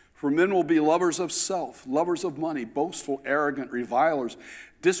 For men will be lovers of self, lovers of money, boastful, arrogant, revilers,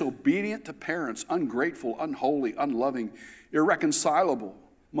 disobedient to parents, ungrateful, unholy, unloving, irreconcilable,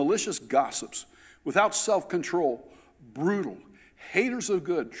 malicious gossips, without self-control, brutal, haters of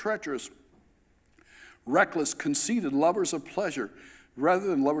good, treacherous, reckless, conceited, lovers of pleasure rather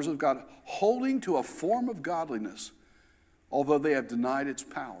than lovers of God, holding to a form of godliness, although they have denied its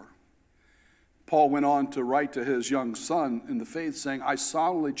power." Paul went on to write to his young son in the faith, saying, I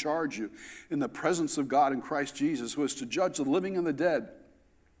solemnly charge you in the presence of God in Christ Jesus, who is to judge the living and the dead,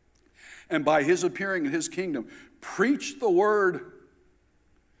 and by his appearing in his kingdom, preach the word.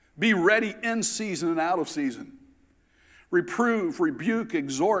 Be ready in season and out of season. Reprove, rebuke,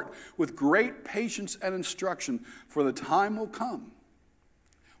 exhort with great patience and instruction, for the time will come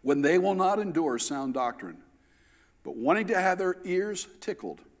when they will not endure sound doctrine, but wanting to have their ears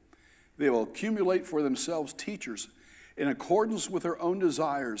tickled, they will accumulate for themselves teachers in accordance with their own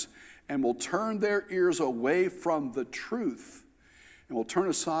desires, and will turn their ears away from the truth and will turn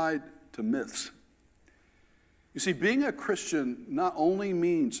aside to myths. You see, being a Christian not only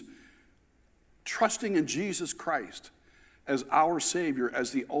means trusting in Jesus Christ as our Savior,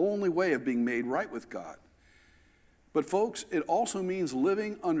 as the only way of being made right with God, but folks, it also means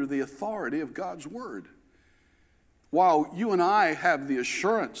living under the authority of God's Word. While you and I have the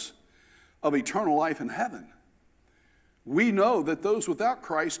assurance of eternal life in heaven, we know that those without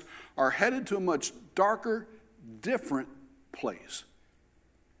Christ are headed to a much darker, different place.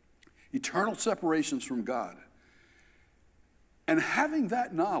 Eternal separations from God. And having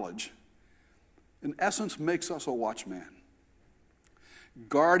that knowledge, in essence, makes us a watchman,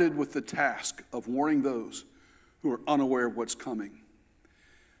 guarded with the task of warning those who are unaware of what's coming.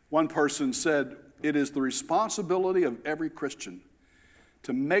 One person said, it is the responsibility of every Christian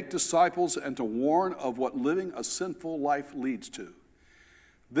to make disciples and to warn of what living a sinful life leads to.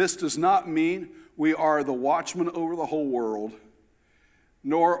 This does not mean we are the watchmen over the whole world,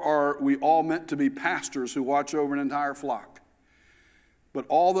 nor are we all meant to be pastors who watch over an entire flock. But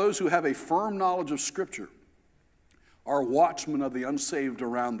all those who have a firm knowledge of Scripture are watchmen of the unsaved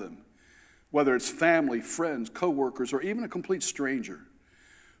around them, whether it's family, friends, co-workers, or even a complete stranger.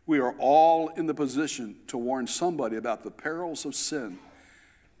 We are all in the position to warn somebody about the perils of sin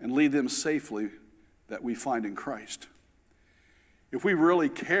and lead them safely that we find in Christ. If we really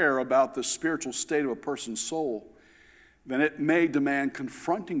care about the spiritual state of a person's soul, then it may demand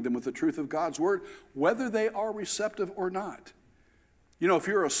confronting them with the truth of God's Word, whether they are receptive or not. You know, if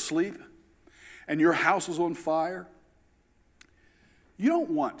you're asleep and your house is on fire, you don't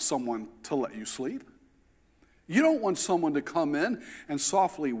want someone to let you sleep. You don't want someone to come in and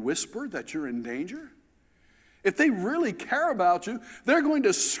softly whisper that you're in danger. If they really care about you, they're going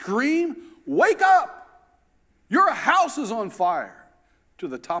to scream, "Wake up! Your house is on fire," to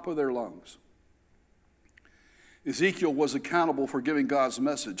the top of their lungs. Ezekiel was accountable for giving God's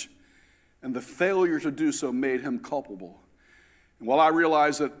message, and the failure to do so made him culpable. And while I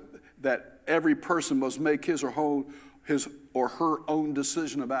realize that every person must make his or her own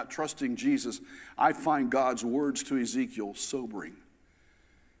decision about trusting Jesus, I find God's words to Ezekiel sobering.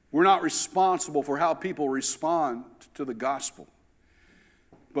 We're not responsible for how people respond to the gospel,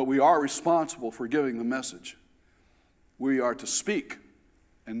 but we are responsible for giving the message. We are to speak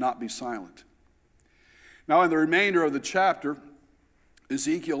and not be silent. Now, in the remainder of the chapter,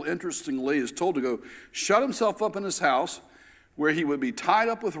 Ezekiel, interestingly, is told to go shut himself up in his house, where he would be tied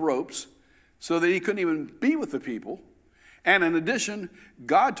up with ropes so that he couldn't even be with the people. And in addition,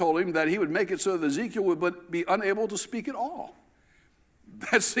 God told him that he would make it so that Ezekiel would be unable to speak at all.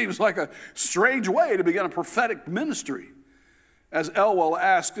 That seems like a strange way to begin a prophetic ministry. As Elwell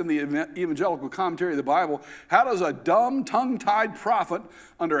asked in the evangelical commentary of the Bible, how does a dumb, tongue-tied prophet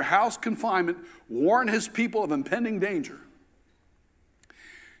under house confinement warn his people of impending danger?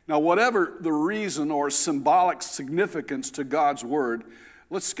 Now, whatever the reason or symbolic significance to God's word,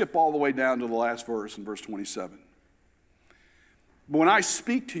 let's skip all the way down to the last verse in verse 27. But when I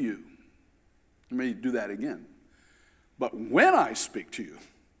speak to you, let me do that again. But when I speak to you,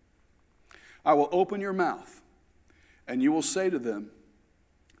 I will open your mouth, and you will say to them,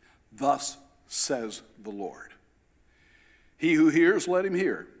 "Thus says the Lord." He who hears, let him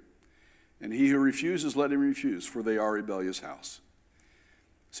hear, and he who refuses, let him refuse, for they are a rebellious house.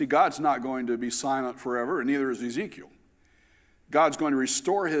 See, God's not going to be silent forever, and neither is Ezekiel. God's going to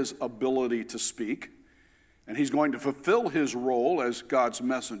restore his ability to speak, and he's going to fulfill his role as God's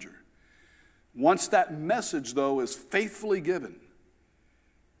messenger. Once that message, though, is faithfully given,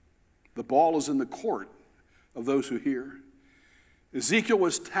 the ball is in the court of those who hear. Ezekiel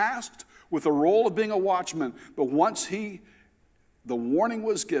was tasked with the role of being a watchman, but once the warning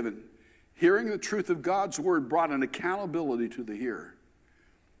was given, hearing the truth of God's word brought an accountability to the hearer.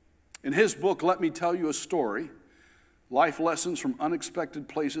 In his book, Let Me Tell You a Story, Life Lessons from Unexpected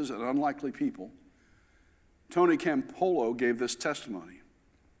Places and Unlikely People, Tony Campolo gave this testimony.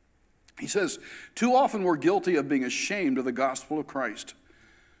 He says, "Too often we're guilty of being ashamed of the gospel of Christ.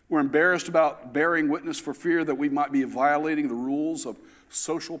 We're embarrassed about bearing witness for fear that we might be violating the rules of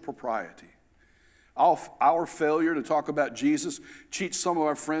social propriety. Our failure to talk about Jesus cheats some of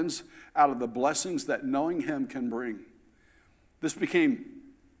our friends out of the blessings that knowing him can bring. This became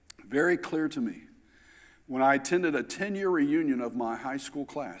very clear to me when I attended a 10-year reunion of my high school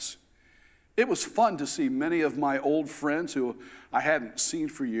class. It was fun to see many of my old friends who I hadn't seen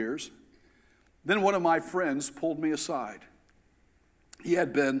for years. Then one of my friends pulled me aside. He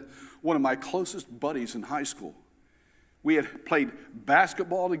had been one of my closest buddies in high school. We had played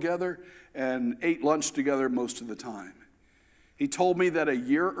basketball together and ate lunch together most of the time. He told me that a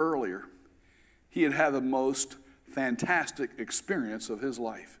year earlier, he had had the most fantastic experience of his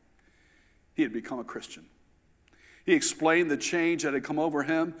life. He had become a Christian. He explained the change that had come over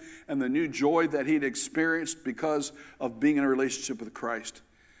him and the new joy that he'd experienced because of being in a relationship with Christ.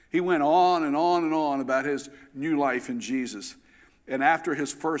 He went on and on and on about his new life in Jesus. And after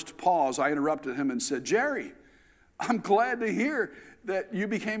his first pause, I interrupted him and said, "Jerry, I'm glad to hear that you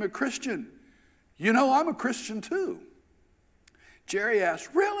became a Christian. You know, I'm a Christian too." Jerry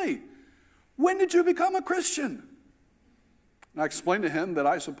asked, "Really? When did you become a Christian?" And I explained to him that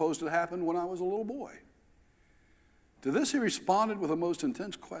I supposed it happened when I was a little boy. To this, he responded with a most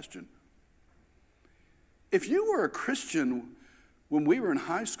intense question. "If you were a Christian when we were in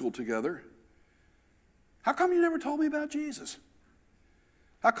high school together, how come you never told me about Jesus?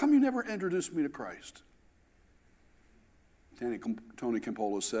 How come you never introduced me to Christ?" Tony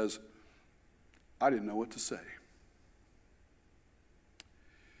Campolo says, "I didn't know what to say."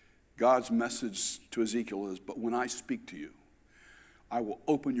 God's message to Ezekiel is, "But when I speak to you, I will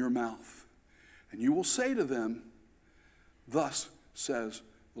open your mouth, and you will say to them, 'Thus says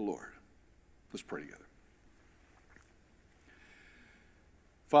the Lord.'" Let's pray together.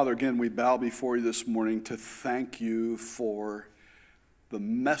 Father, again, we bow before you this morning to thank you for the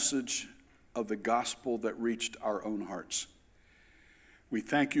message of the gospel that reached our own hearts. We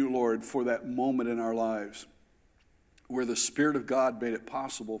thank you, Lord, for that moment in our lives where the Spirit of God made it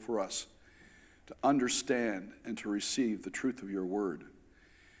possible for us to understand and to receive the truth of your word.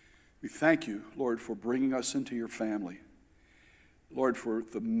 We thank you, Lord, for bringing us into your family. Lord, for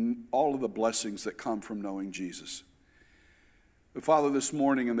all of the blessings that come from knowing Jesus. But Father, this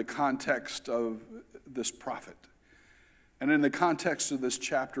morning in the context of this prophet and in the context of this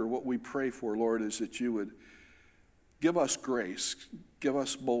chapter, what we pray for, Lord, is that you would give us grace, give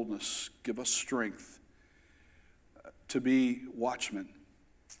us boldness, give us strength to be watchmen.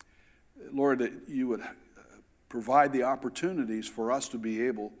 Lord, that you would provide the opportunities for us to be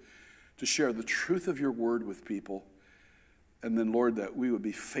able to share the truth of your word with people. And then, Lord, that we would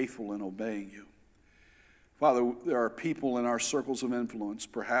be faithful in obeying you. Father, there are people in our circles of influence,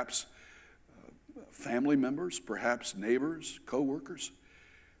 perhaps family members, perhaps neighbors, co-workers,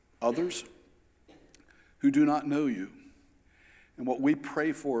 others who do not know you. And what we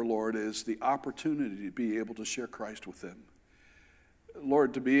pray for, Lord, is the opportunity to be able to share Christ with them.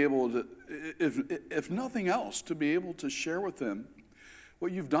 Lord, to be able to, if nothing else, to be able to share with them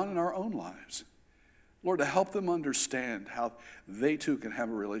what you've done in our own lives. Lord, to help them understand how they too can have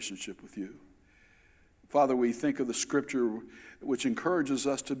a relationship with you. Father, we think of the scripture which encourages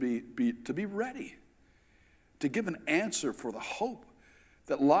us to be ready, to give an answer for the hope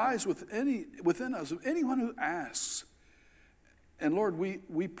that lies within us, of anyone who asks. And Lord,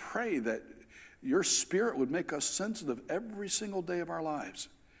 we pray that your Spirit would make us sensitive every single day of our lives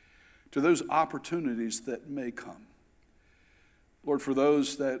to those opportunities that may come. Lord, for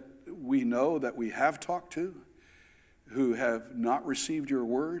those that we know that we have talked to, who have not received your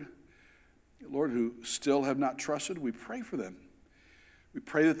word, Lord, who still have not trusted, we pray for them. We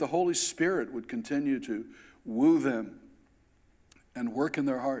pray that the Holy Spirit would continue to woo them and work in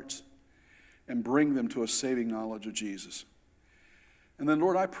their hearts and bring them to a saving knowledge of Jesus. And then,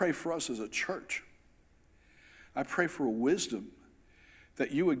 Lord, I pray for us as a church. I pray for wisdom,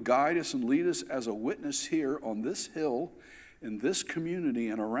 that you would guide us and lead us as a witness here on this hill, in this community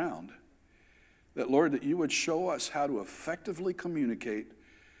and around. That, Lord, that you would show us how to effectively communicate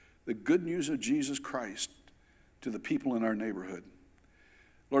the good news of Jesus Christ to the people in our neighborhood.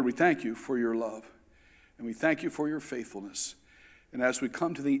 Lord, we thank you for your love, and we thank you for your faithfulness. And as we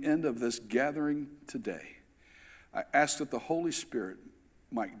come to the end of this gathering today, I ask that the Holy Spirit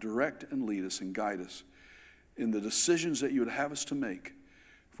might direct and lead us and guide us in the decisions that you would have us to make.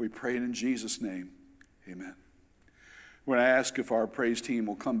 If we pray it in Jesus' name, amen. We're going to ask if our praise team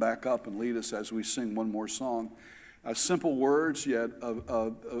will come back up and lead us as we sing one more song. Simple words, yet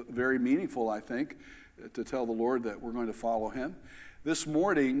very meaningful, I think, to tell the Lord that we're going to follow him. This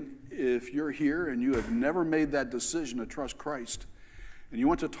morning, if you're here and you have never made that decision to trust Christ, and you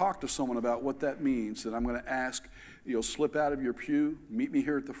want to talk to someone about what that means, then I'm going to ask you'll slip out of your pew, meet me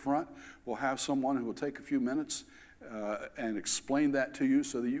here at the front. We'll have someone who will take a few minutes and explain that to you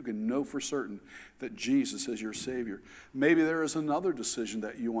so that you can know for certain that Jesus is your Savior. Maybe there is another decision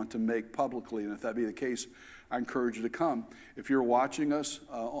that you want to make publicly, and if that be the case, I encourage you to come. If you're watching us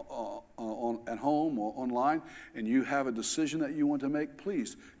at home or online and you have a decision that you want to make,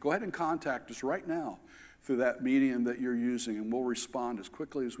 please go ahead and contact us right now through that medium that you're using, and we'll respond as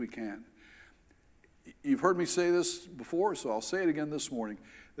quickly as we can. You've heard me say this before, so I'll say it again this morning,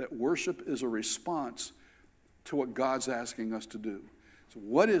 that worship is a response to what God's asking us to do. So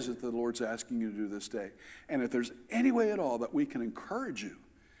what is it that the Lord's asking you to do this day? And if there's any way at all that we can encourage you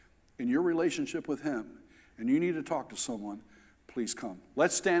in your relationship with Him, and you need to talk to someone, please come.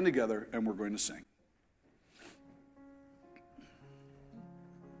 Let's stand together, and we're going to sing.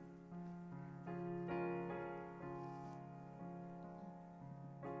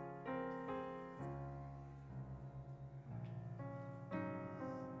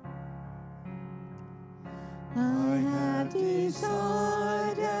 I have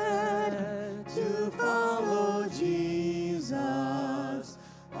decided to follow Jesus.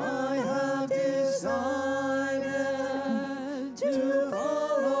 I have decided to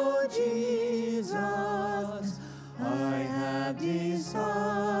follow Jesus. I have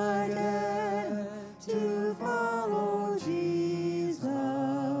decided to follow Jesus.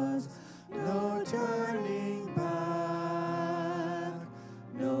 No turning back,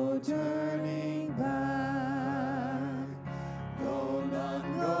 no turning back. Though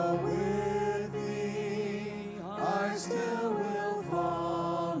none go with me, I still will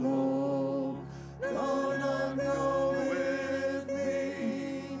follow. Though none go with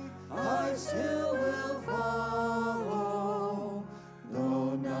me, I still will follow.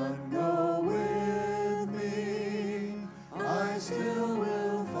 Though none go with me, I still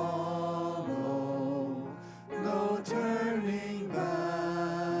will follow. No turning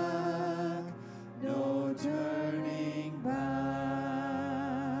back, no turning back.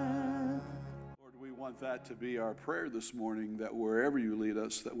 Lord, we want that to be our prayer this morning, that wherever you lead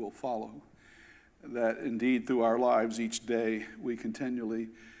us, that we'll follow. That indeed through our lives each day, we continually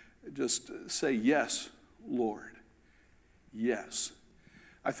just say, yes, Lord, yes.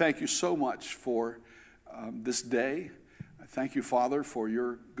 I thank you so much for this day. I thank you, Father, for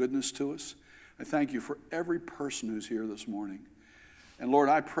your goodness to us. I thank you for every person who's here this morning. And Lord,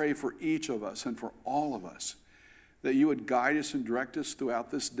 I pray for each of us and for all of us that you would guide us and direct us throughout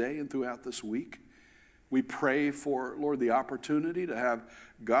this day and throughout this week. We pray for, Lord, the opportunity to have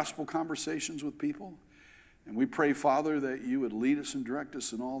gospel conversations with people. And we pray, Father, that you would lead us and direct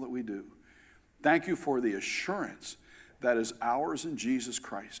us in all that we do. Thank you for the assurance that is ours in Jesus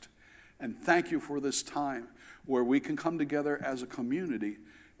Christ. And thank you for this time where we can come together as a community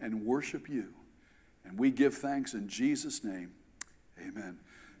and worship you. And we give thanks in Jesus' name. Amen.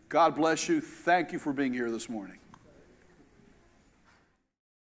 God bless you. Thank you for being here this morning.